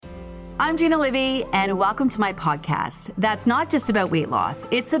I'm Gina Livy, and welcome to my podcast. That's not just about weight loss.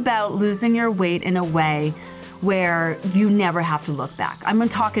 It's about losing your weight in a way where you never have to look back. I'm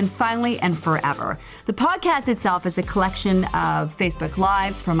talking finally and forever. The podcast itself is a collection of Facebook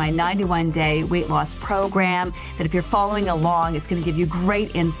Lives from my 91-day weight loss program that if you're following along, it's going to give you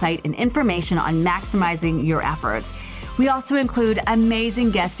great insight and information on maximizing your efforts. We also include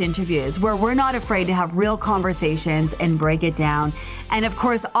amazing guest interviews where we're not afraid to have real conversations and break it down. And of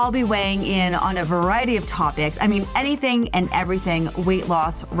course, I'll be weighing in on a variety of topics. I mean, anything and everything weight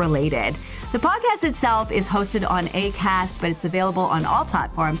loss related. The podcast itself is hosted on Acast, but it's available on all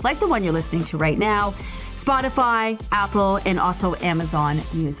platforms like the one you're listening to right now, Spotify, Apple, and also Amazon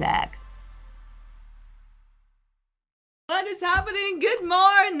Music. What is happening? Good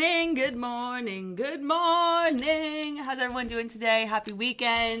morning, good morning, good morning. How's everyone doing today? Happy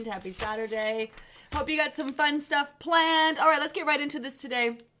weekend, happy Saturday. Hope you got some fun stuff planned. All right, let's get right into this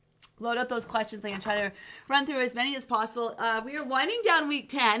today. Load up those questions. I'm going to try to run through as many as possible. We are winding down week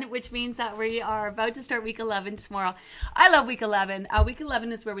 10, which means that we are about to start week 11 tomorrow. I love week 11. Week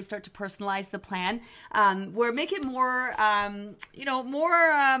 11 is where we start to personalize the plan. We're making it more,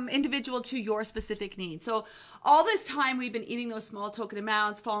 more individual to your specific needs. So all this time we've been eating those small token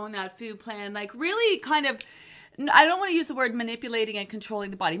amounts, following that food plan, like really kind of, I don't want to use the word manipulating and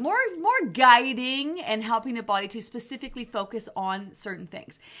controlling the body, more guiding and helping the body to specifically focus on certain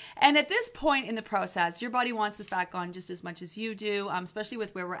things. And at this point in the process, your body wants the fat gone just as much as you do, especially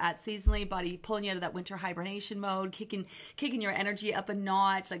with where we're at seasonally, body pulling you out of that winter hibernation mode, kicking your energy up a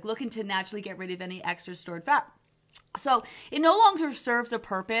notch, like looking to naturally get rid of any extra stored fat. So it no longer serves a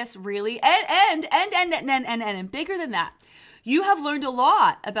purpose really, and bigger than that. You have learned a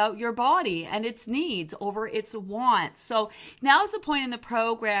lot about your body and its needs over its wants. So now is the point in the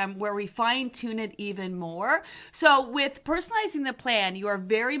program where we fine tune it even more. So with personalizing the plan, you are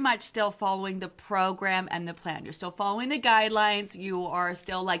very much still following the program and the plan. You're still following the guidelines. You are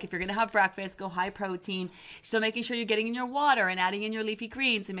still like, if you're going to have breakfast, go high protein. Still making sure you're getting in your water and adding in your leafy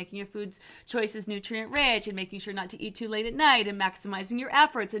greens and making your food choices nutrient rich and making sure not to eat too late at night and maximizing your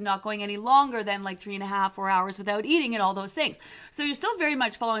efforts and not going any longer than like 3.5, 4 hours without eating and all those things. So you're still very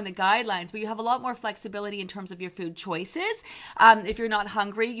much following the guidelines, but you have a lot more flexibility in terms of your food choices. If you're not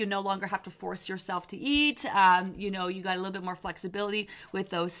hungry, you no longer have to force yourself to eat. You got a little bit more flexibility with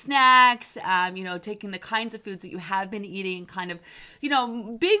those snacks, taking the kinds of foods that you have been eating, kind of,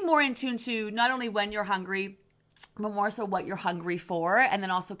 being more in tune to not only when you're hungry, but more so what you're hungry for, and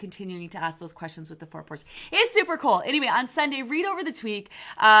then also continuing to ask those questions with the 4 parts. It's super cool. Anyway, on Sunday, read over the tweak.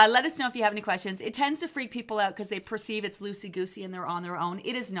 Let us know if you have any questions. It tends to freak people out because they perceive it's loosey-goosey and they're on their own.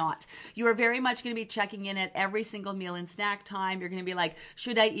 It is not. You are very much going to be checking in at every single meal and snack time. You're going to be like,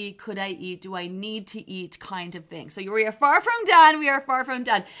 should I eat? Could I eat? Do I need to eat? Kind of thing. So we are far from done. We are far from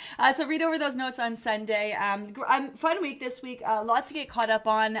done. So read over those notes on Sunday. Fun week this week. Lots to get caught up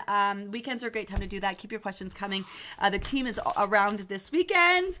on. Weekends are a great time to do that. Keep your questions coming. The team is around this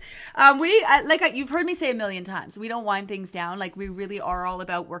weekend. You've heard me say a million times, we don't wind things down. Like, we really are all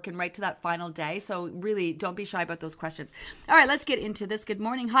about working right to that final day. So really don't be shy about those questions. All right, let's get into this. Good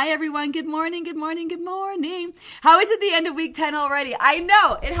morning. Hi, everyone. Good morning. Good morning. Good morning. How is it the end of week 10 already? I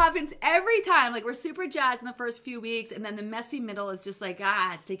know it happens every time. Like, we're super jazzed in the first few weeks, and then the messy middle is just like,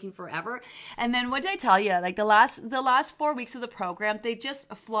 it's taking forever. And then what did I tell you? Like the last 4 weeks of the program, they just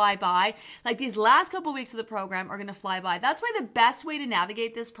fly by. Like, these last couple weeks of the program are going to fly by. That's why the best way to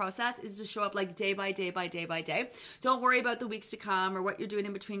navigate this process is to show up like day by day by day by day. Don't worry about the weeks to come or what you're doing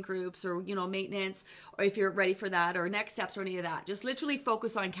in between groups or, maintenance, or if you're ready for that or next steps or any of that. Just literally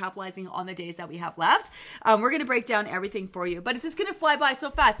focus on capitalizing on the days that we have left. We're going to break down everything for you, but it's just going to fly by so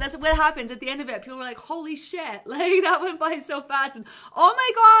fast. That's what happens at the end of it. People are like, holy shit, like that went by so fast. And oh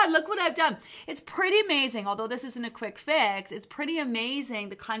my God, look what I've done. It's pretty amazing. Although this isn't a quick fix, it's pretty amazing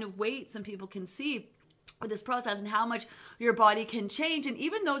the kind of weight some people can see with this process and how much your body can change. And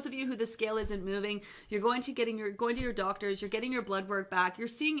even those of you who the scale isn't moving, you're going to your doctors, you're getting your blood work back, you're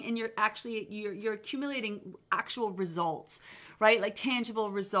seeing, and you're accumulating actual results, right? Like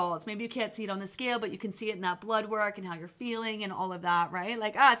tangible results. Maybe you can't see it on the scale, but you can see it in that blood work and how you're feeling and all of that, right?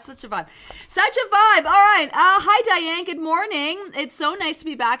 Like, it's such a vibe. Such a vibe. All right. Hi, Diane. Good morning. It's so nice to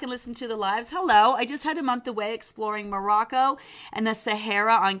be back and listen to the lives. Hello. I just had a month away exploring Morocco and the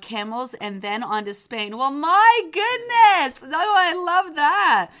Sahara on camels and then on to Spain. Well, my goodness. Oh, I love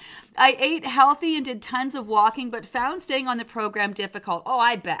that. I ate healthy and did tons of walking, but found staying on the program difficult. Oh,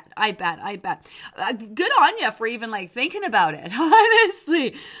 I bet. Good on you for even like thinking about it.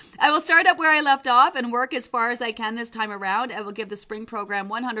 Honestly, I will start up where I left off and work as far as I can this time around. I will give the spring program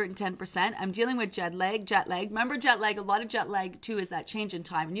 110%. I'm dealing with jet lag. Remember jet lag? A lot of jet lag too is that change in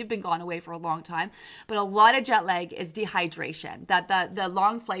time, and you've been gone away for a long time. But a lot of jet lag is dehydration. That the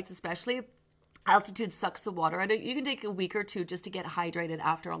long flights, especially. Altitude sucks the water out of it. You can take a week or two just to get hydrated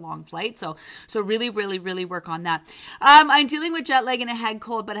after a long flight. So really, really, really work on that. I'm dealing with jet lag and a head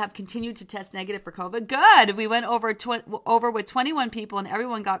cold, but have continued to test negative for COVID. Good. We went over with 21 people and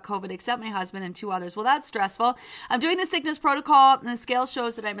everyone got COVID except my husband and 2 others. Well, that's stressful. I'm doing the sickness protocol and the scale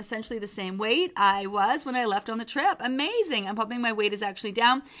shows that I'm essentially the same weight I was when I left on the trip. Amazing. I'm hoping my weight is actually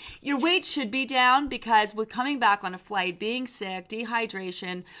down. Your weight should be down because with coming back on a flight, being sick,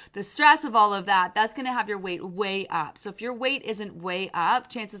 dehydration, the stress of all of that's going to have your weight way up. So if your weight isn't way up,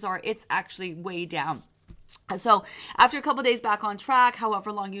 chances are it's actually way down. So after a couple of days back on track,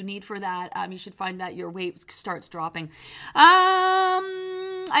 however long you need for that, you should find that your weight starts dropping. I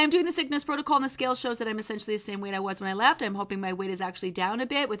am doing the sickness protocol and the scale shows that I'm essentially the same weight I was when I left. I'm hoping my weight is actually down a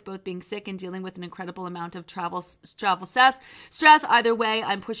bit with both being sick and dealing with an incredible amount of travel stress. Either way,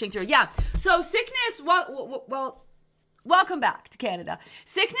 I'm pushing through. Yeah. So sickness, well, welcome back to Canada.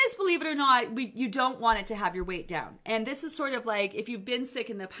 Sickness, believe it or not, you don't want it to have your weight down. And this is sort of like if you've been sick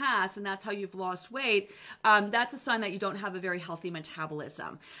in the past and that's how you've lost weight, that's a sign that you don't have a very healthy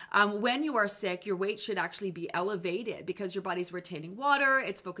metabolism. When you are sick, your weight should actually be elevated because your body's retaining water,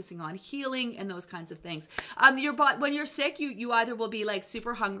 it's focusing on healing and those kinds of things. When you're sick, you either will be like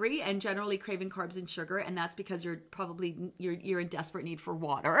super hungry and generally craving carbs and sugar, and that's because you're in desperate need for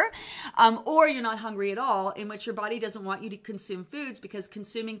water, or you're not hungry at all, in which your body doesn't want you to consume foods because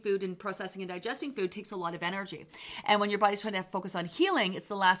consuming food and processing and digesting food takes a lot of energy. And when your body's trying to focus on healing, it's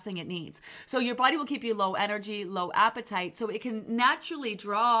the last thing it needs. So your body will keep you low energy, low appetite, so it can naturally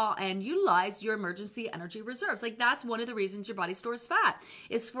draw and utilize your emergency energy reserves. Like that's one of the reasons your body stores fat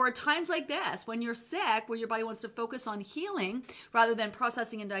is for times like this, when you're sick, where your body wants to focus on healing rather than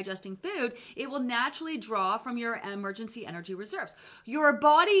processing and digesting food, it will naturally draw from your emergency energy reserves. Your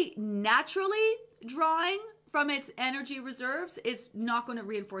body naturally drawing from its energy reserves is not going to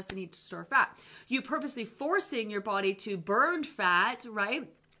reinforce the need to store fat. You purposely forcing your body to burn fat, right?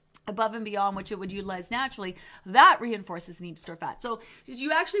 Above and beyond what it would utilize naturally, that reinforces the need to store fat. So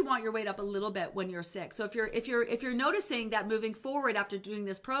you actually want your weight up a little bit when you're sick. So if you're noticing that moving forward after doing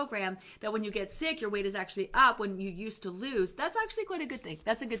this program, that when you get sick, your weight is actually up when you used to lose, that's actually quite a good thing.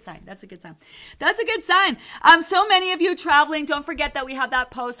 That's a good sign. So many of you traveling, don't forget that we have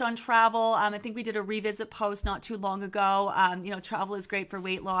that post on travel. I think we did a revisit post not too long ago. Travel is great for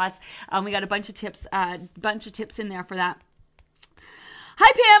weight loss. We got a bunch of tips in there for that. Hi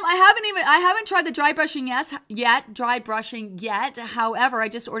Pam, I haven't tried the dry brushing yet. However, I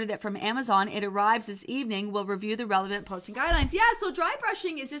just ordered it from Amazon. It arrives this evening. We'll review the relevant posting guidelines. Yeah, so dry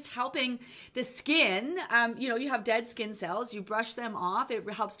brushing is just helping the skin. You have dead skin cells. You brush them off. It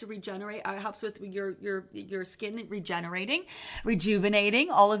helps to regenerate. Helps with your skin rejuvenating,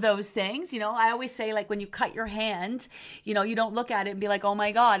 all of those things. I always say, like, when you cut your hand, you don't look at it and be like, oh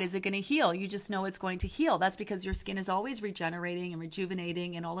my God, is it going to heal? You just know it's going to heal. That's because your skin is always regenerating and rejuvenating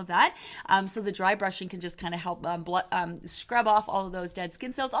and all of that. So the dry brushing can just kind of help scrub off all of those dead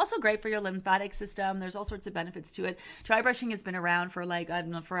skin cells. Also great for your lymphatic system. There's all sorts of benefits to it. Dry brushing has been around for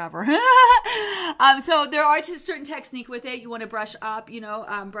forever. So there are certain technique with it. You want to brush up,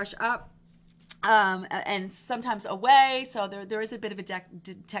 brush up. And sometimes away. So there is a bit of a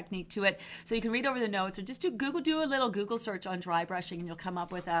technique to it. So you can read over the notes or just do a little Google search on dry brushing and you'll come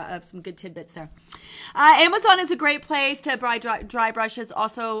up with some good tidbits there. Amazon is a great place to buy dry brushes.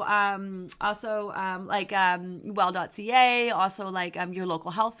 Also like well.ca, also like your local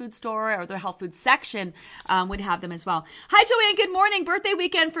health food store or their health food section would have them as well. Hi Joanne, good morning. Birthday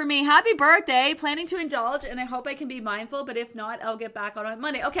weekend for me. Happy birthday. Planning to indulge and I hope I can be mindful, but if not, I'll get back on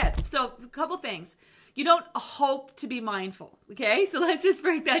Monday. Okay, so a couple things. You don't hope to be mindful, okay? So let's just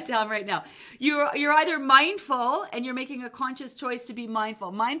break that down right now. You're either mindful and you're making a conscious choice to be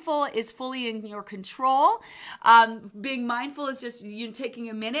mindful. Mindful is fully in your control. Being mindful is just you taking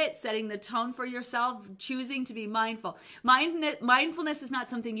a minute, setting the tone for yourself, choosing to be mindful. Mindfulness is not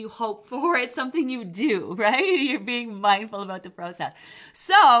something you hope for. It's something you do, right? You're being mindful about the process.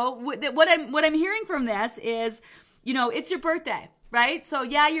 So what I'm hearing from this is, it's your birthday. right? So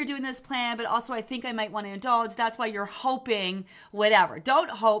yeah, you're doing this plan, but also I think I might want to indulge. That's why you're hoping whatever. Don't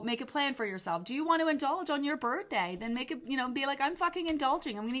hope, make a plan for yourself. Do you want to indulge on your birthday? Then make it, be like, I'm fucking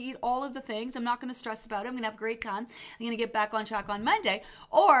indulging. I'm going to eat all of the things. I'm not going to stress about it. I'm going to have a great time. I'm going to get back on track on Monday.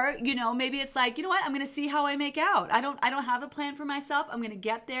 Or, maybe it's like, you know what? I'm going to see how I make out. I don't have a plan for myself. I'm going to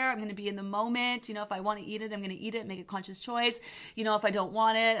get there. I'm going to be in the moment. If I want to eat it, I'm going to eat it, make a conscious choice. If I don't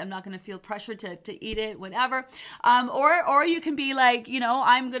want it, I'm not going to feel pressure to eat it, whatever. Or you can be like,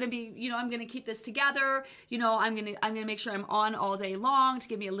 I'm going to be, I'm going to keep this together. I'm going to make sure I'm on all day long to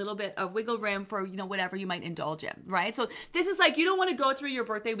give me a little bit of wiggle room for, whatever you might indulge in, right? So this is like, you don't want to go through your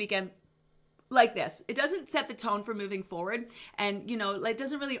birthday weekend like this. It doesn't set the tone for moving forward, and it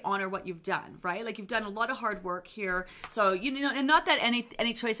doesn't really honor what you've done, right? Like, you've done a lot of hard work here, so and not that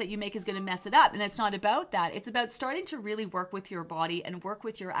any choice that you make is going to mess it up, and it's not about that. It's about starting to really work with your body and work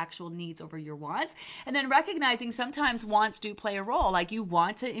with your actual needs over your wants, and then recognizing sometimes wants do play a role. Like, you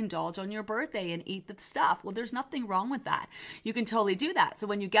want to indulge on your birthday and eat the stuff. Well, there's nothing wrong with that. You can totally do that. So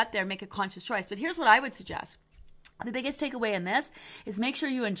when you get there, make a conscious choice. But here's what I would suggest. The biggest takeaway in this is make sure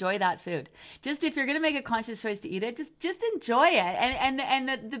you enjoy that food. Just if you're going to make a conscious choice to eat it, just enjoy it. And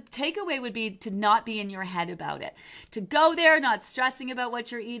the takeaway would be to not be in your head about it. To go there, not stressing about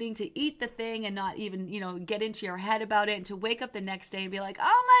what you're eating, to eat the thing and not even, get into your head about it, and to wake up the next day and be like,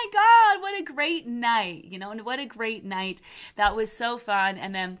 oh my God, what a great night, and what a great night. That was so fun.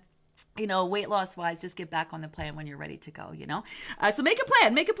 And then weight loss wise, just get back on the plan when you're ready to go, So make a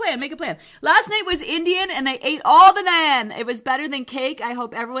plan. Last night was Indian and I ate all the naan. It was better than cake. I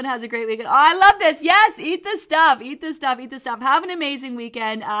hope everyone has a great weekend. Oh, I love this. Yes. Eat the stuff. Have an amazing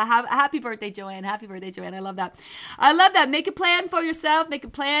weekend. Happy birthday, Joanne. Happy birthday, Joanne. I love that. Make a plan for yourself. Make a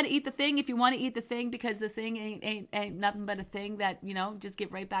plan. Eat the thing if you want to eat the thing, because the thing ain't nothing but a thing that, just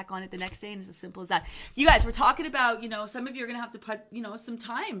get right back on it the next day. And it's as simple as that. You guys, we're talking about, some of you are going to have to put, some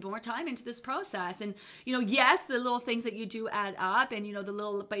more time into this process, and yes, the little things that you do add up, and the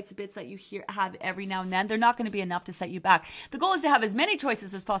little bites of bits that you have every now and then, they're not going to be enough to set you back. The goal is to have as many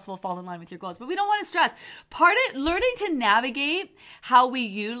choices as possible fall in line with your goals, but we don't want to stress. Learning to navigate how we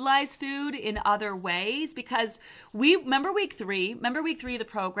utilize food in other ways, because remember week three of the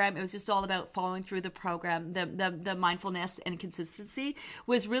program, it was just all about following through the program. The mindfulness and consistency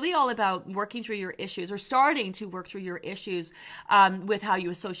was really all about working through your issues, or starting to work through your issues with how you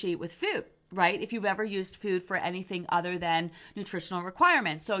associate with food. Right? If you've ever used food for anything other than nutritional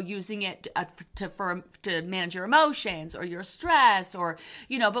requirements. So using it to manage your emotions or your stress, or,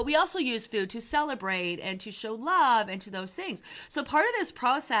 but we also use food to celebrate and to show love and to those things. So part of this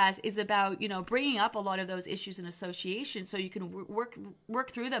process is about, bringing up a lot of those issues and associations so you can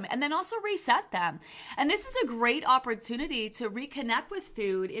work through them, and then also reset them. And this is a great opportunity to reconnect with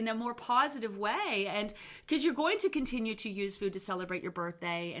food in a more positive way. And because you're going to continue to use food to celebrate your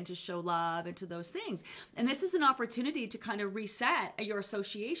birthday and to show love into those things. And this is an opportunity to kind of reset your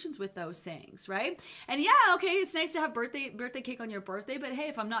associations with those things, right? And yeah, okay, it's nice to have birthday cake on your birthday, but hey,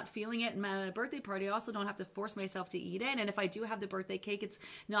 if I'm not feeling it in my birthday party, I also don't have to force myself to eat it. And if I do have the birthday cake, it's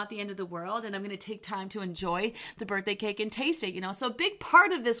not the end of the world, and I'm going to take time to enjoy the birthday cake and taste it, So a big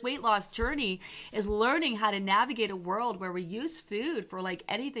part of this weight loss journey is learning how to navigate a world where we use food for like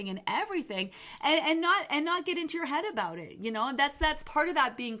anything and everything, and not get into your head about it, And that's part of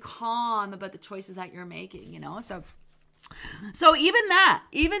that, being calm about the choices that you're making, So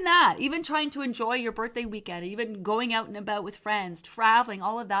even trying to enjoy your birthday weekend, even going out and about with friends, traveling,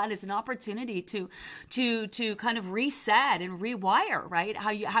 all of that is an opportunity to kind of reset and rewire, right?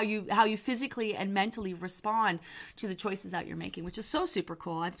 How you physically and mentally respond to the choices that you're making, which is so super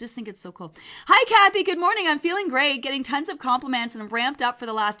cool. I just think it's so cool. Hi, Kathy. Good morning. I'm feeling great, getting tons of compliments, and I'm ramped up for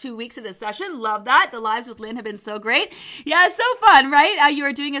the last 2 weeks of this session. Love that. The lives with Lynn have been so great. Yeah, so fun, right? You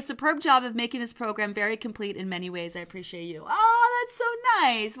are doing a superb job of making this program very complete in many ways. I appreciate you. Oh, that's so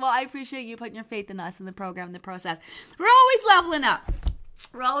nice. Well, I appreciate you putting your faith in us, in the program, in the process. We're always leveling up.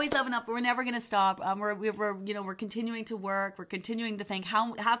 We're never going to stop. We're continuing to work. We're continuing to think,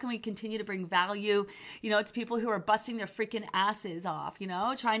 how can we continue to bring value, to people who are busting their freaking asses off,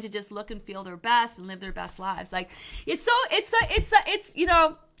 trying to just look and feel their best and live their best lives. Like,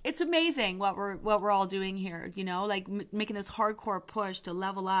 it's amazing what we're all doing here, like making this hardcore push to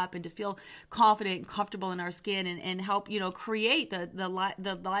level up and to feel confident and comfortable in our skin, and help, create the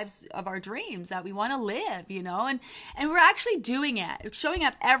lives of our dreams that we want to live, and we're actually doing it, showing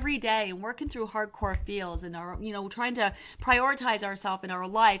up every day and working through hardcore feels, and our, trying to prioritize ourselves in our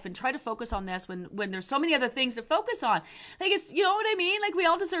life and try to focus on this when there's so many other things to focus on. Like, it's, you know what I mean? Like, we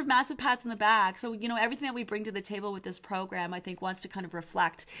all deserve massive pats on the back. So, everything that we bring to the table with this program, I think, wants to kind of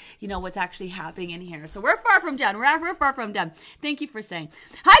reflect what's actually happening in here. So we're far from done. We're far from done. Thank you for saying.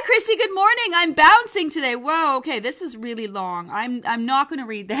 Hi, Christy. Good morning. I'm bouncing today. Whoa. Okay. This is really long. I'm not going to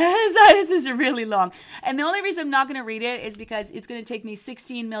read this. This is really long. And the only reason I'm not going to read it is because it's going to take me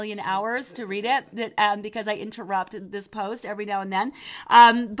 16 million hours to read it, because I interrupt this post every now and then.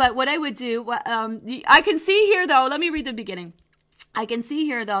 But what I would do, I can see here though, let me read the beginning. I can see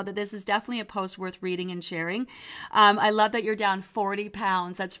here, though, that this is definitely a post worth reading and sharing. I love that you're down 40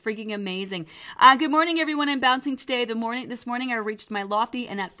 pounds. That's freaking amazing. Good morning, everyone. I'm bouncing today. This morning, I reached my lofty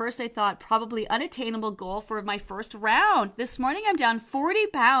and at first I thought probably unattainable goal for my first round. This morning, I'm down 40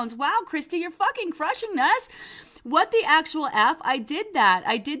 pounds. Wow, Christy, you're fucking crushing this. What the actual F? I did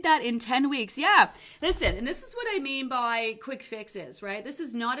that in 10 weeks. Yeah. Listen, and this is what I mean by quick fixes, right? This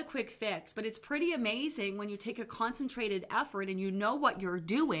is not a quick fix, but it's pretty amazing when you take a concentrated effort and you know what you're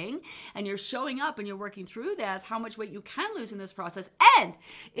doing and you're showing up and you're working through this, how much weight you can lose in this process. And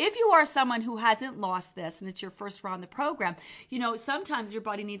if you are someone who hasn't lost this and it's your first round of the program, sometimes your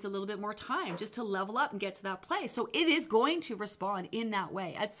body needs a little bit more time just to level up and get to that place. So it is going to respond in that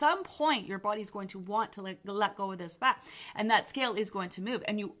way. At some point, your body's going to want to let go of this fat, and that scale is going to move,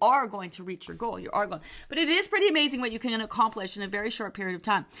 and you are going to reach your goal. But it is pretty amazing what you can accomplish in a very short period of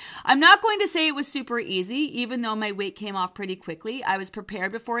time. I'm not going to say it was super easy, even though my weight came off pretty quickly. I was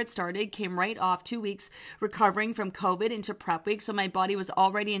prepared before it started, came right off 2 weeks recovering from COVID into prep week, so my body was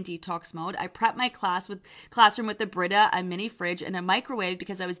already in detox mode. I prepped my classroom with a Brita, a mini fridge, and a microwave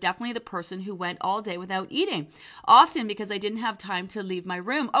because I was definitely the person who went all day without eating, often because I didn't have time to leave my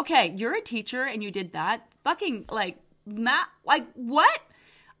room. Okay, you're a teacher and you did that. Fucking what?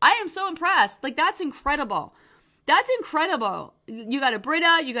 I am so impressed. That's incredible. That's incredible. You got a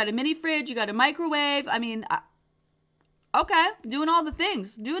Brita, you got a mini fridge, you got a microwave. I mean, okay, doing all the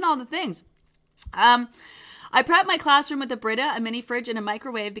things. I prepped my classroom with a Brita, a mini fridge, and a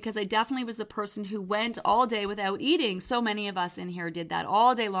microwave because I definitely was the person who went all day without eating. So many of us in here did that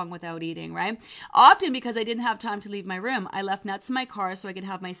all day long without eating, right? Often because I didn't have time to leave my room. I left nuts in my car so I could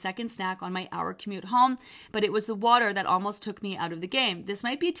have my second snack on my hour commute home, but it was the water that almost took me out of the game. This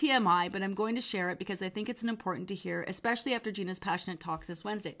might be TMI, but I'm going to share it because I think it's important to hear, especially after Gina's passionate talk this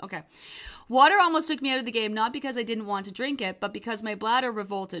Wednesday. Okay. Water almost took me out of the game, not because I didn't want to drink it, but because my bladder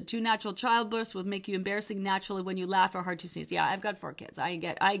revolted. 2 natural childbirths will make you embarrassing naturally when you laugh or hard to sneeze. Yeah, I've got 4 kids. I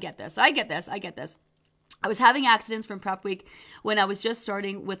get this. I was having accidents from prep week when I was just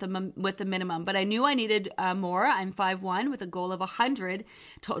starting with the minimum, but I knew I needed more. I'm 5'1" with a goal of 100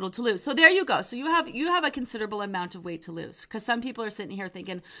 total to lose. So there you go. So you have a considerable amount of weight to lose, because some people are sitting here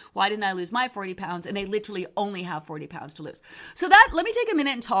thinking, why didn't I lose my 40 pounds? And they literally only have 40 pounds to lose. So let me take a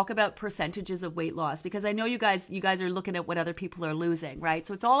minute and talk about percentages of weight loss, because I know you guys are looking at what other people are losing, right?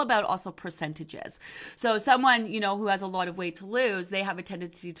 So it's all about also percentages. So someone, who has a lot of weight to lose, they have a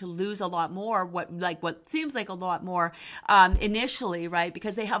tendency to lose a lot more, what seems like a lot more initially, right?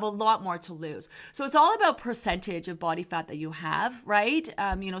 Because they have a lot more to lose. So it's all about percentage of body fat that you have, right?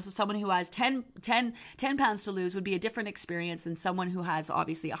 So someone who has 10 pounds to lose would be a different experience than someone who has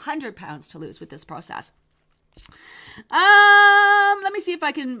obviously 100 pounds to lose with this process. Let me see if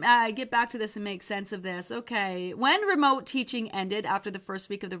I can get back to this and make sense of this. Okay. When remote teaching ended after the first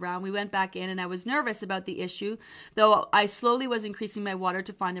week of the round, we went back in and I was nervous about the issue, though I slowly was increasing my water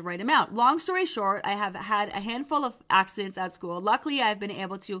to find the right amount. Long story short, I have had a handful of accidents at school. Luckily, I've been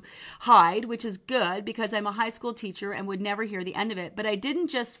able to hide, which is good because I'm a high school teacher and would never hear the end of it. But I didn't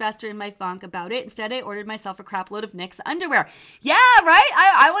just fester in my funk about it. Instead, I ordered myself a crap load of Nick's underwear. Yeah, right?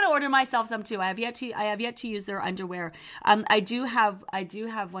 I want to order myself some too. I have yet to use their underwear. I do have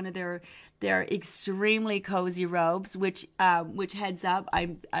one of their extremely cozy robes, which heads up,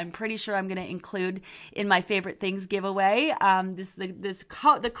 I'm pretty sure I'm going to include in my favorite things giveaway.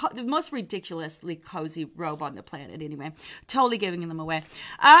 The most ridiculously cozy robe on the planet. Anyway, totally giving them away.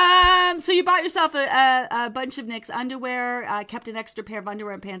 So you bought yourself a bunch of Nick's underwear, kept an extra pair of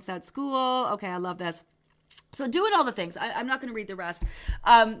underwear and pants at school. Okay, I love this. So doing all the things. I'm not going to read the rest.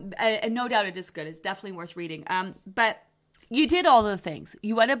 And no doubt it is good. It's definitely worth reading. But you did all the things.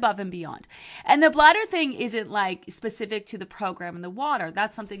 You went above and beyond. And the bladder thing isn't like specific to the program and the water.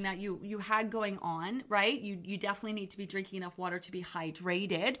 That's something that you had going on, right? You definitely need to be drinking enough water to be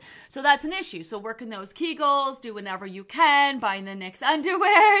hydrated. So that's an issue. So working those Kegels, do whenever you can, buying the Nick's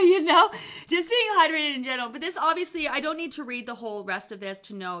underwear, just being hydrated in general. But this obviously, I don't need to read the whole rest of this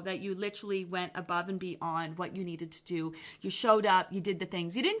to know that you literally went above and beyond what you needed to do. You showed up, you did the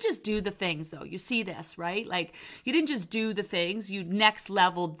things. You didn't just do the things though. You see this, right? Like you didn't just do the the things, you next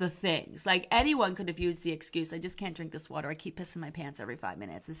leveled the things. Like anyone could have used the excuse, I just can't drink this water. I keep pissing my pants every 5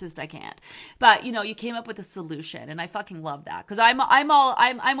 minutes. It's just, I can't. But you came up with a solution, and I fucking love that. Cause I'm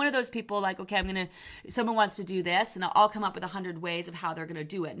one of those people like, okay, someone wants to do this, and I'll come up with 100 ways of how they're going to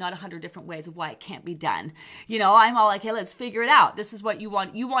do it. Not 100 different ways of why it can't be done. I'm all like, hey, let's figure it out. This is what you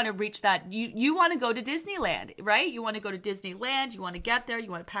want. You want to reach that. You want to go to Disneyland, right? You want to go to Disneyland. You want to get there.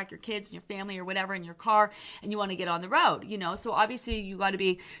 You want to pack your kids and your family or whatever in your car, and you want to get on the road, So obviously you got to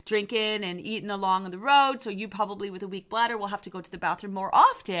be drinking and eating along on the road. So you probably with a weak bladder will have to go to the bathroom more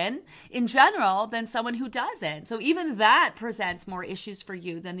often in general than someone who doesn't. So even that presents more issues for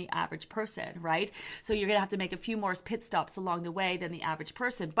you than the average person, right? So you're going to have to make a few more pit stops along the way than the average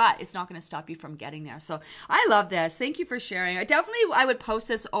person, but it's not going to stop you from getting there. So I love this. Thank you for sharing. I would post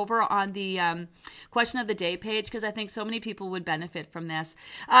this over on the question of the day page because I think so many people would benefit from this.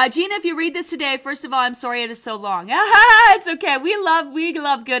 Gina, if you read this today, first of all, I'm sorry it is so long. It's okay. We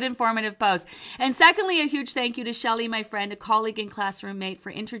love good informative posts. And secondly, a huge thank you to Shelly, my friend, a colleague and classroom mate,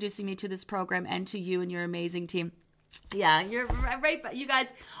 for introducing me to this program, and to you and your amazing team. Yeah, you're right. But you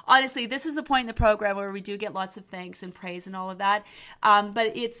guys, honestly, this is the point in the program where we do get lots of thanks and praise and all of that.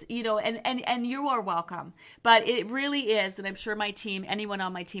 But it's, and you are welcome. But it really is, and I'm sure my team, anyone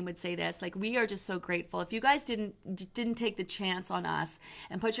on my team would say this, like, we are just so grateful. If you guys didn't take the chance on us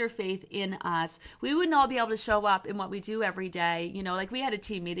and put your faith in us, we wouldn't all be able to show up in what we do every day. Like we had a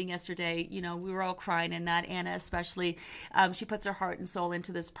team meeting yesterday, we were all crying in that, Anna especially. She puts her heart and soul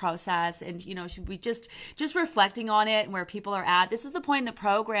into this process, and, we just reflecting on it and where people are at. This is the point in the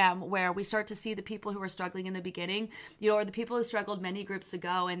program where we start to see the people who were struggling in the beginning, or the people who struggled many groups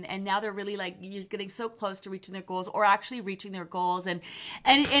ago, and now they're really like, you're getting so close to reaching their goals, or actually reaching their goals. And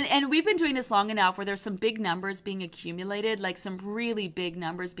we've been doing this long enough where there's some big numbers being accumulated, like some really big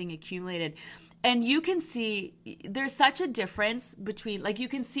numbers being accumulated. And you can see there's such a difference between, like, you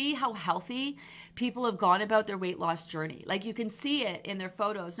can see how healthy people have gone about their weight loss journey. Like, you can see it in their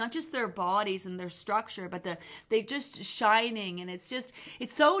photos, not just their bodies and their structure, but they just shining. And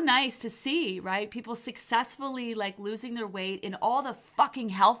it's so nice to see, right? People successfully, like, losing their weight in all the fucking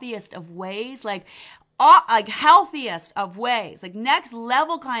healthiest of ways. Like healthiest of ways, like next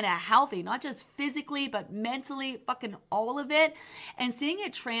level kind of healthy, not just physically, but mentally, fucking all of it. And seeing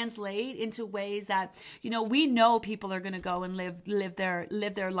it translate into ways that, we know people are going to go and live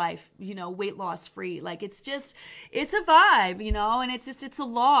their life, weight loss free. Like, it's a vibe, and it's a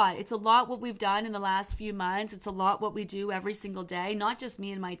lot. It's a lot what we've done in the last few months. It's a lot what we do every single day, not just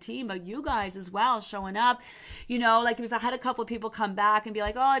me and my team, but you guys as well, showing up, like we've had a couple of people come back and be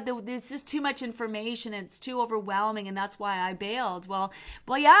like, oh, there's just too much information. It's too overwhelming, and that's why I bailed. Well,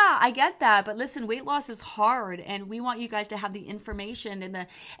 yeah, I get that. But listen, weight loss is hard, and we want you guys to have the information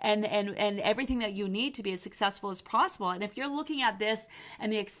and everything that you need to be as successful as possible. And if you're looking at this and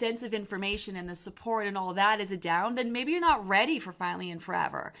the extensive information and the support and all of that is a down, then maybe you're not ready for Finally and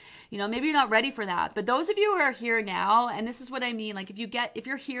Forever. Maybe you're not ready for that. But those of you who are here now, and this is what I mean, like if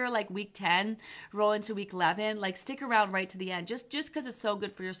you're here like week 10, roll into week 11, like stick around right to the end, just because it's so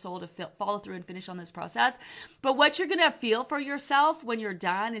good for your soul to follow through and finish on this process. But what you're gonna feel for yourself when you're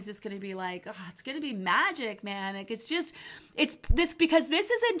done is just gonna be like, oh, it's gonna be magic, man. Like, it's this, because this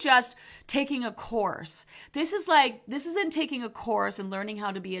isn't just taking a course. This isn't taking a course and learning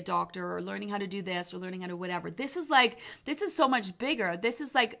how to be a doctor, or learning how to do this, or learning how to whatever. This is so much bigger. This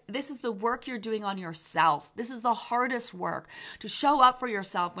is the work you're doing on yourself. This is the hardest work, to show up for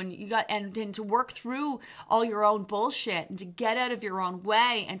yourself when you got, and to work through all your own bullshit, and to get out of your own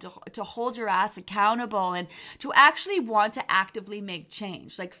way, and to hold your ass accountable, and to actually want to actively make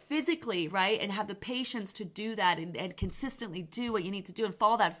change, like physically, right? And have the patience to do that, and consistently do what you need to do, and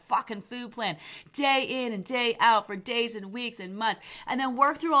follow that fucking food plan day in and day out for days and weeks and months, and then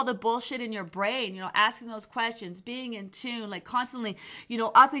work through all the bullshit in your brain, asking those questions, being in tune, like constantly,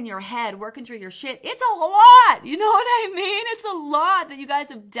 up in your head, working through your shit. It's a lot, you know what I mean? It's a lot that you guys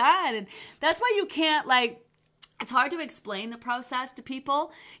have done, and that's why you can't, like, it's hard to explain the process to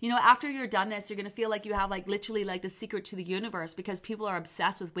people. After you're done this, you're going to feel like you have like literally like the secret to the universe, because people are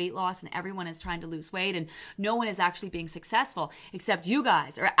obsessed with weight loss and everyone is trying to lose weight, and no one is actually being successful, except you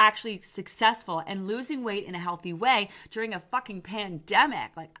guys are actually successful and losing weight in a healthy way during a fucking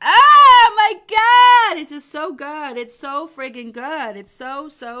pandemic. Like, my God. This is so good. It's so friggin' good. It's so,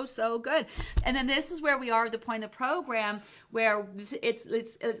 so, so good. And then this is where we are at the point of the program where it's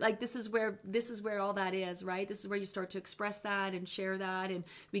like this is where all that is, right? This is where you start to express that and share that, and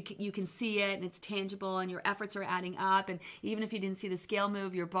you can see it, and it's tangible, and your efforts are adding up, and even if you didn't see the scale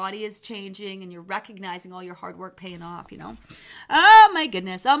move, your body is changing, and you're recognizing all your hard work paying off, you know? Oh my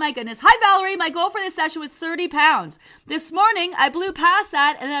goodness. Hi Valerie, my goal for this session was 30 pounds. This morning I blew past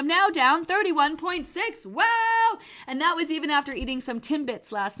that, and I'm now down 31.6. Wow! And that was even after eating some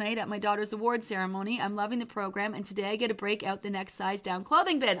Timbits last night at my daughter's award ceremony. I'm loving the program, and today I get a break out the next size down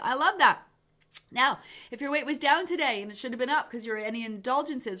clothing bin. I love that. Now, if your weight was down today and it should have been up because you're any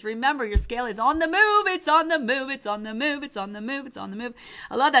indulgences, remember your scale is on the move. It's on the move. It's on the move. It's on the move. It's on the move.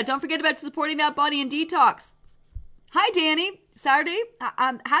 I love that. Don't forget about supporting that body and detox. Hi, Danny. Saturday.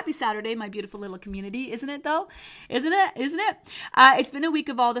 Happy Saturday, my beautiful little community. Isn't it though? Isn't it? It's been a week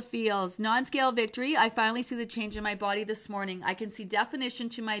of all the feels. Non-scale victory. I finally see the change in my body this morning. I can see definition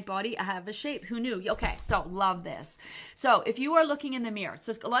to my body. I have a shape. Who knew? Okay, so love this. So if you are looking in the mirror,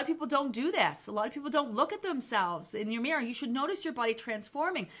 so a lot of people don't do this. A lot of people don't look at themselves in your mirror. You should notice your body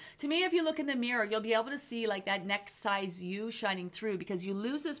transforming. To me, if you look in the mirror, you'll be able to see like that next size you shining through, because you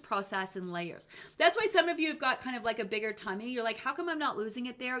lose this process in layers. That's why some of you have got kind of like a bigger tummy. You're like, how come I'm not losing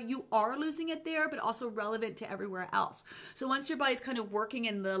it there? You are losing it there, but also relevant to everywhere else. So once your body's kind of working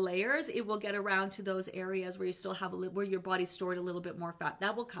in the layers, it will get around to those areas where you still have where your body's stored a little bit more fat.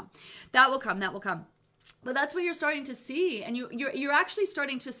 That will come. But that's what you're starting to see, and you're actually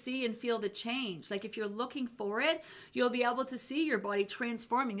starting to see and feel the change. Like if you're looking for it, you'll be able to see your body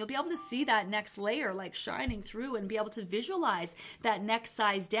transforming. You'll be able to see that next layer like shining through, and be able to visualize that next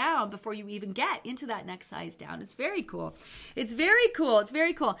size down before you even get into that next size down. It's very cool. It's very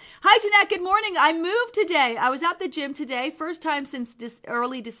cool. Hi, Jeanette. Good morning. I moved today. I was at the gym today. First time since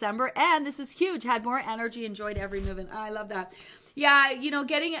early December, and this is huge. Had more energy, enjoyed every movement. I love that. Yeah, you know,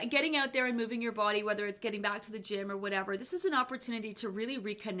 getting out there and moving your body, whether it's getting back to the gym or whatever, this is an opportunity to really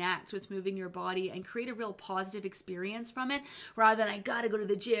reconnect with moving your body and create a real positive experience from it, rather than I got to go to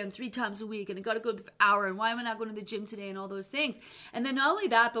the gym 3 times a week and I got to go for an hour and why am I not going to the gym today and all those things. And then not only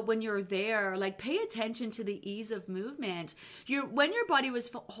that, but when you're there, like pay attention to the ease of movement. When your body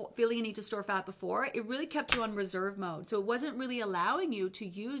was feeling a need to store fat before, it really kept you on reserve mode. So it wasn't really allowing you to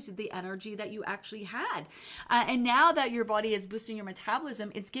use the energy that you actually had. And now that your body is boosting your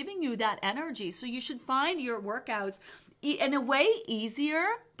metabolism, it's giving you that energy. So you should find your workouts in a way easier,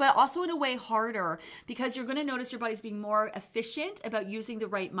 but also in a way harder, because you're going to notice your body's being more efficient about using the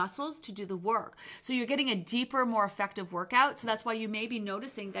right muscles to do the work. So you're getting a deeper, more effective workout. So that's why you may be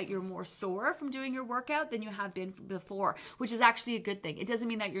noticing that you're more sore from doing your workout than you have been before, which is actually a good thing. It doesn't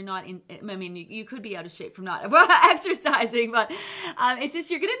mean that you're not you could be out of shape from not exercising, but it's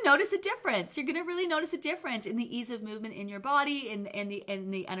just, you're going to notice a difference. You're going to really notice a difference in the ease of movement in your body, in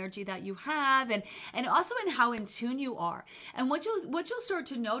the energy that you have, and also in how in tune you are. And what you'll start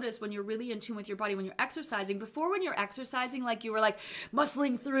to notice when you're really in tune with your body, when you're exercising, before when you're exercising, like you were like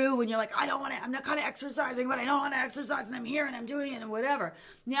muscling through and you're like, I'm not kind of exercising, but I don't want to exercise and I'm here and I'm doing it and whatever.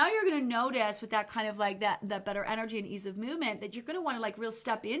 Now you're going to notice with that kind of like that better energy and ease of movement, that you're going to want to like real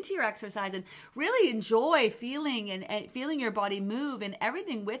step into your exercise and really enjoy feeling and feeling your body move and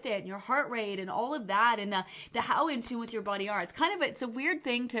everything with it, and your heart rate and all of that, and the how in tune with your body are. It's a weird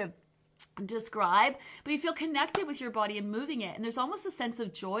thing to describe, but you feel connected with your body and moving it, and there's almost a sense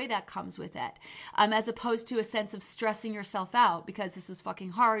of joy that comes with it, as opposed to a sense of stressing yourself out because this is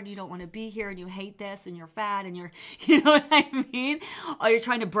fucking hard, you don't want to be here and you hate this and you're fat and you're you know what I mean, or you're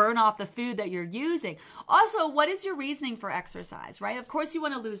trying to burn off the food that you're using. Also, what is your reasoning for exercise, right? Of course you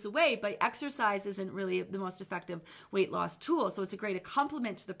want to lose the weight, but exercise isn't really the most effective weight loss tool, so it's a great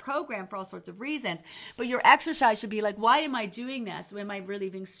complement to the program for all sorts of reasons. But your exercise should be like, why am I doing this? Am I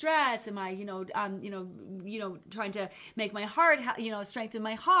relieving stress? Am I, trying to make my heart, strengthen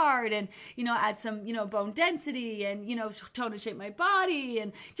my heart, and, add some, bone density, and, tone and shape my body,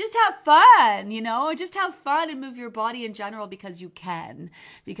 and just have fun, just have fun and move your body in general because you can.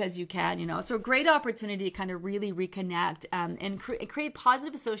 So a great opportunity to kind of really reconnect and create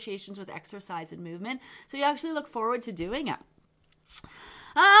positive associations with exercise and movement. So you actually look forward to doing it.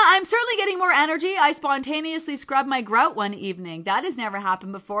 I'm certainly getting more energy. I spontaneously scrubbed my grout one evening. That has never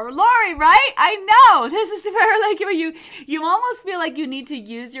happened before. Lori, right? I know. This is where you almost feel like you need to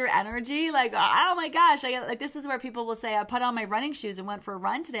use your energy. Like, oh my gosh. This is where people will say, I put on my running shoes and went for a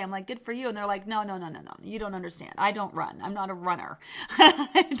run today. I'm like, good for you. And they're like, no. You don't understand. I don't run. I'm not a runner.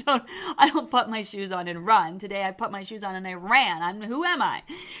 I don't put my shoes on and run. Today I put my shoes on and I ran. Who am I?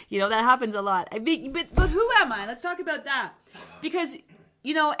 That happens a lot. But who am I? Let's talk about that. Because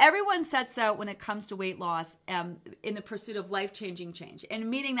everyone sets out when it comes to weight loss in the pursuit of life-changing change. And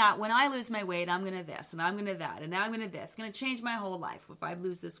meaning that when I lose my weight, I'm going to this, and I'm going to that, and now I'm going to this. It's going to change my whole life if I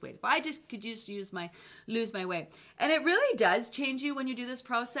lose this weight. If I could just lose my weight. And it really does change you when you do this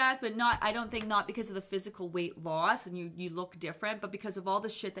process, but I don't think not because of the physical weight loss and you look different, but because of all the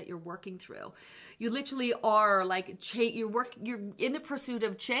shit that you're working through. You literally are like, you're in the pursuit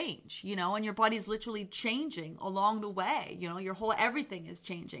of change, and your body's literally changing along the way. Your whole everything is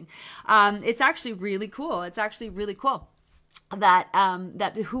changing. It's actually really cool.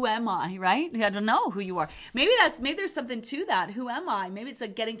 That who am I, right? I don't know who you are. Maybe there's something to that. Who am I? Maybe it's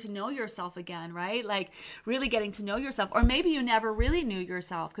like getting to know yourself again, right? Like really getting to know yourself. Or maybe you never really knew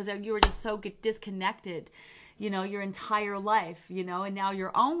yourself because you were just so disconnected, your entire life, and now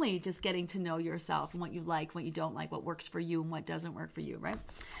you're only just getting to know yourself and what you like, what you don't like, what works for you and what doesn't work for you, right?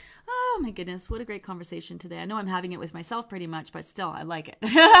 Oh my goodness, what a great conversation today. I know I'm having it with myself pretty much, but still, I like it.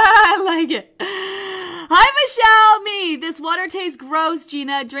 I like it. Hi, Michelle. Me, this water tastes gross,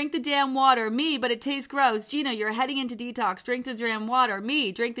 Gina. Drink the damn water. Me, but it tastes gross. Gina, you're heading into detox. Drink the damn water.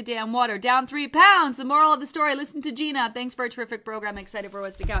 Me, drink the damn water. Down 3 pounds. The moral of the story, listen to Gina. Thanks for a terrific program. Excited for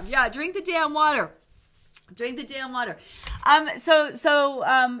what's to come. Yeah, drink the damn water. Drink the damn water. So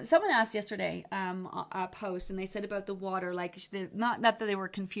someone asked yesterday a post, and they said about the water, like not that they were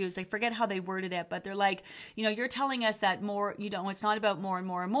confused. I forget how they worded it, but they're like, you're telling us that more, it's not about more and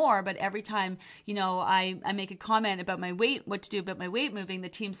more and more, but every time, I make a comment about my weight, what to do about my weight moving, the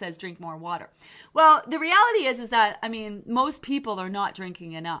team says drink more water. Well, the reality is that, most people are not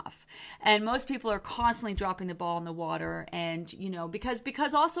drinking enough, and most people are constantly dropping the ball in the water, and,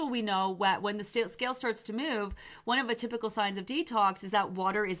 because also we know when the scale starts to move, one of the typical signs of detox is that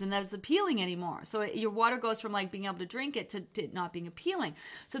water isn't as appealing anymore. So your water goes from like being able to drink it to not being appealing.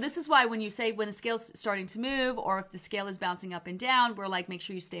 So this is why when you say when the scale's starting to move, or if the scale is bouncing up and down, we're like, make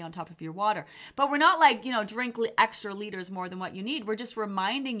sure you stay on top of your water. But we're not like, drink extra liters more than what you need. We're just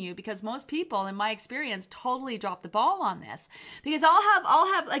reminding you, because most people, in my experience, totally drop the ball on this. Because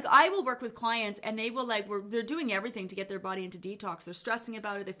I'll have like, I will work with clients and they will they're doing everything to get their body into detox. They're stressing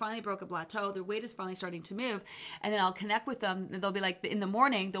about it. They finally broke a plateau. Their weight is finally starting to move, and then I'll connect with them, and they'll be like, in the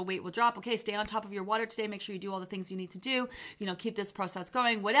morning the weight will drop. Okay, stay on top of your water today, make sure you do all the things you need to do, keep this process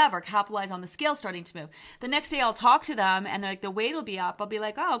going, whatever, capitalize on the scale starting to move. The next day I'll talk to them, and they're like, the weight will be up. I'll be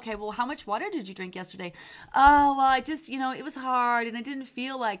like, oh, okay, well, how much water did you drink yesterday? Oh, well, I just, it was hard and I didn't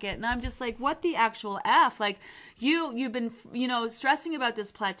feel like it. And I'm just like, what the actual F? Like, you've been, stressing about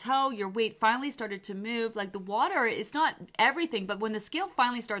this plateau, your weight finally started to move. Like, the water is not everything, but when the scale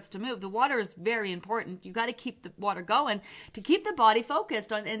finally starts to move, the water is very important. You got to keep the water going to keep the body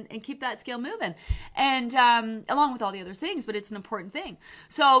focused on and keep that scale moving, and along with all the other things, but it's an important thing.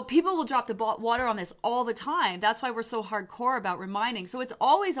 So people will drop the water on this all the time. That's why we're so hardcore about reminding. So it's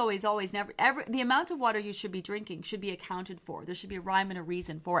always, never, ever, the amount of water you should be drinking should be accounted for. There should be a rhyme and a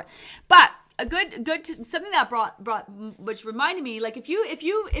reason for it. But a good something that brought which reminded me, like if you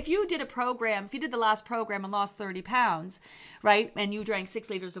did a program, if you did the last program and lost 30 pounds, right, and you drank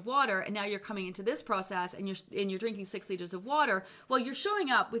 6 liters of water, and now you're coming into this process and you're drinking 6 liters of water, well, you're showing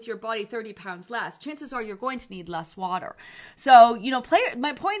up with your body 30 pounds less. Chances are you're going to need less water. So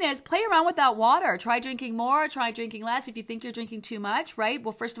my point is, play around with that water. Try drinking more, try drinking less. If you think you're drinking too much, right,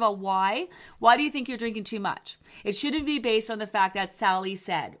 well, first of all, why do you think you're drinking too much? It shouldn't be based on the fact that Sally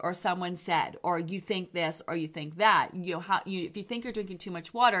said or someone said, or you think this or you think that. If you think you're drinking too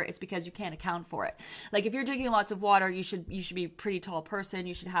much water, it's because you can't account for it. Like if you're drinking lots of water, you should be a pretty tall person.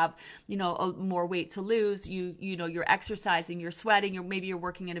 You should have more weight to lose. You're exercising, you're sweating, maybe you're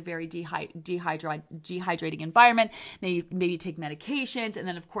working in a very dehydrating environment. Maybe take medications, and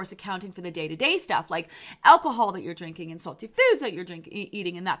then of course accounting for the day-to-day stuff like alcohol that you're drinking and salty foods that you're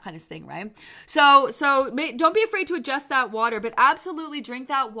eating and that kind of thing, right? So don't be afraid to adjust that water, but absolutely drink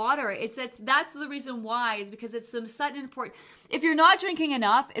that water. That's the reason why, is because it's such an important. If you're not drinking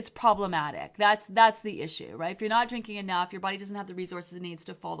enough, it's problematic. That's the issue, right? If you're not drinking enough, your body doesn't have the resources it needs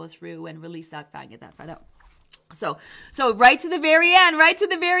to follow through and release that fat, get that fat out. So right to the very end,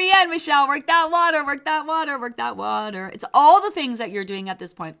 Michelle, work that water. It's all the things that you're doing at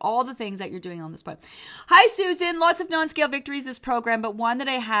this point, all the things that you're doing on this point. Hi, Susan. Lots of non-scale victories this program, but one that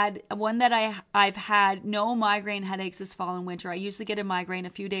I've had no migraine headaches this fall and winter. I usually get a migraine a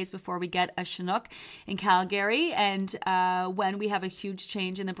few days before we get a Chinook in Calgary, and when we have a huge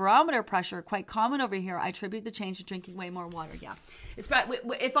change in the barometer pressure, quite common over here, I attribute the change to drinking way more water. Yeah.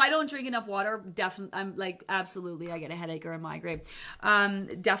 If I don't drink enough water, definitely, I'm like, absolutely, I get a headache or a migraine.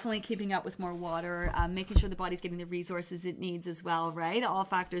 Definitely keeping up with more water, making sure the body's getting the resources it needs as well, right? All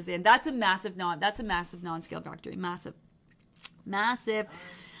factors in. That's a massive non-scale factor, massive. Massive.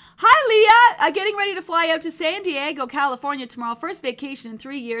 Hi, Leah. Getting ready to fly out to San Diego, California tomorrow. First vacation in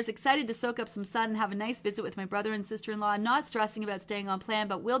 3 years. Excited to soak up some sun and have a nice visit with my brother and sister-in-law. Not stressing about staying on plan,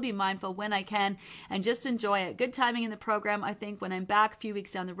 but will be mindful when I can and just enjoy it. Good timing in the program. I think when I'm back a few weeks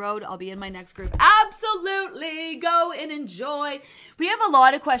down the road, I'll be in my next group. Absolutely. Go and enjoy. We have a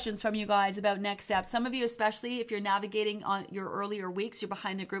lot of questions from you guys about next steps. Some of you, especially if you're navigating on your earlier weeks, you're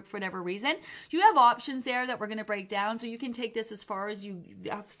behind the group for whatever reason. You have options there that we're going to break down, so you can take this as far as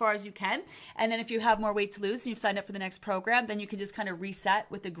you can, and then if you have more weight to lose and you've signed up for the next program, then you can just kind of reset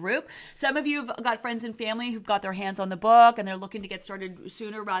with the group. Some of you have got friends and family who've got their hands on the book and they're looking to get started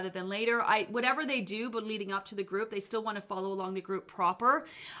sooner rather than later. Whatever they do, but leading up to the group, they still want to follow along the group proper.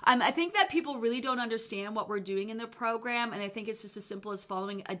 I think that people really don't understand what we're doing in the program, and I think it's just as simple as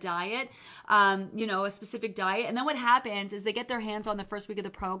following a diet, a specific diet, and then what happens is they get their hands on the first week of the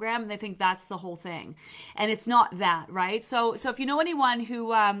program and they think that's the whole thing, and it's not that, right? So if you know anyone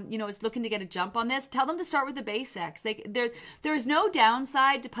who is looking to get a jump on this, tell them to start with the basics. There's no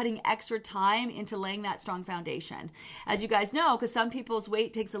downside to putting extra time into laying that strong foundation. As you guys know, because some people's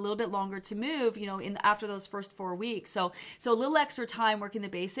weight takes a little bit longer to move, after those first 4 weeks. So a little extra time working the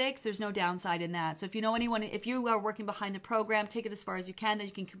basics, there's no downside in that. So if you know anyone, if you are working behind the program, take it as far as you can, then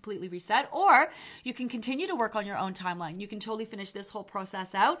you can completely reset, or you can continue to work on your own timeline. You can totally finish this whole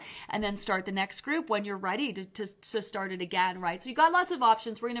process out and then start the next group when you're ready to start it again, right? So you got lots of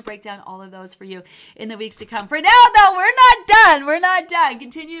options. We're going to break down all of those for you in the weeks to come. For now, though, we're not done. We're not done.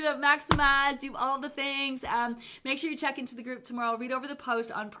 Continue to maximize, do all the things. Make sure you check into the group tomorrow. Read over the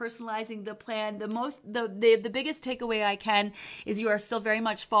post on personalizing the plan. The biggest takeaway I can is you are still very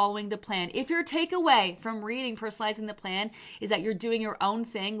much following the plan. If your takeaway from reading personalizing the plan is that you're doing your own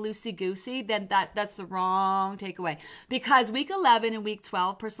thing, loosey-goosey, then that's the wrong takeaway. Because week 11 and week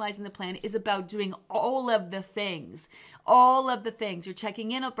 12, personalizing the plan is about doing all of the things. All of the things. You're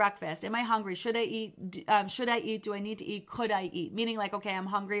checking in at breakfast. Am I hungry? Should I eat? Should I eat? Do I need to eat? Could I eat? Meaning like, okay, I'm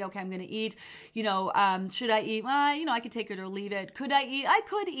hungry. Okay, I'm going to eat. Should I eat? I could take it or leave it. Could I eat? I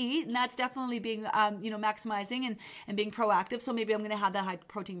could eat. And that's definitely being, maximizing and being proactive. So maybe I'm going to have that high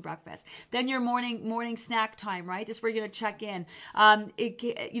protein breakfast. Then your morning snack time, right? This is where you're going to check in.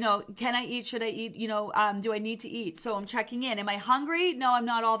 Can I eat? Should I eat? Do I need to eat? So I'm checking in. Am I hungry? No, I'm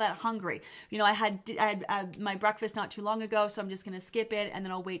not all that hungry. I had my breakfast not too long ago, so I'm just going to skip it and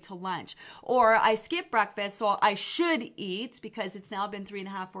then I'll wait till lunch. Or I skip breakfast, so I should eat because it's now been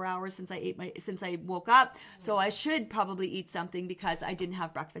 3.5, 4 hours since I woke up. So I should probably eat something because I didn't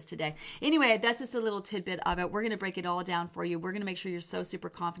have breakfast today. Anyway, that's just a little tidbit of it. We're going to break it all down for you. We're going to make sure you're so super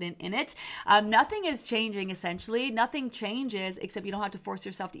confident in it. Nothing is changing essentially. Nothing changes except you don't have to force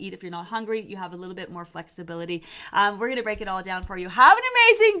yourself to eat if you're not hungry. You have a little bit more flexibility. We're going to break it all down for you. Have an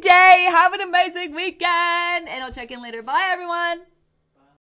amazing day. Have an amazing weekend. And I'll check in later. Bye, everyone.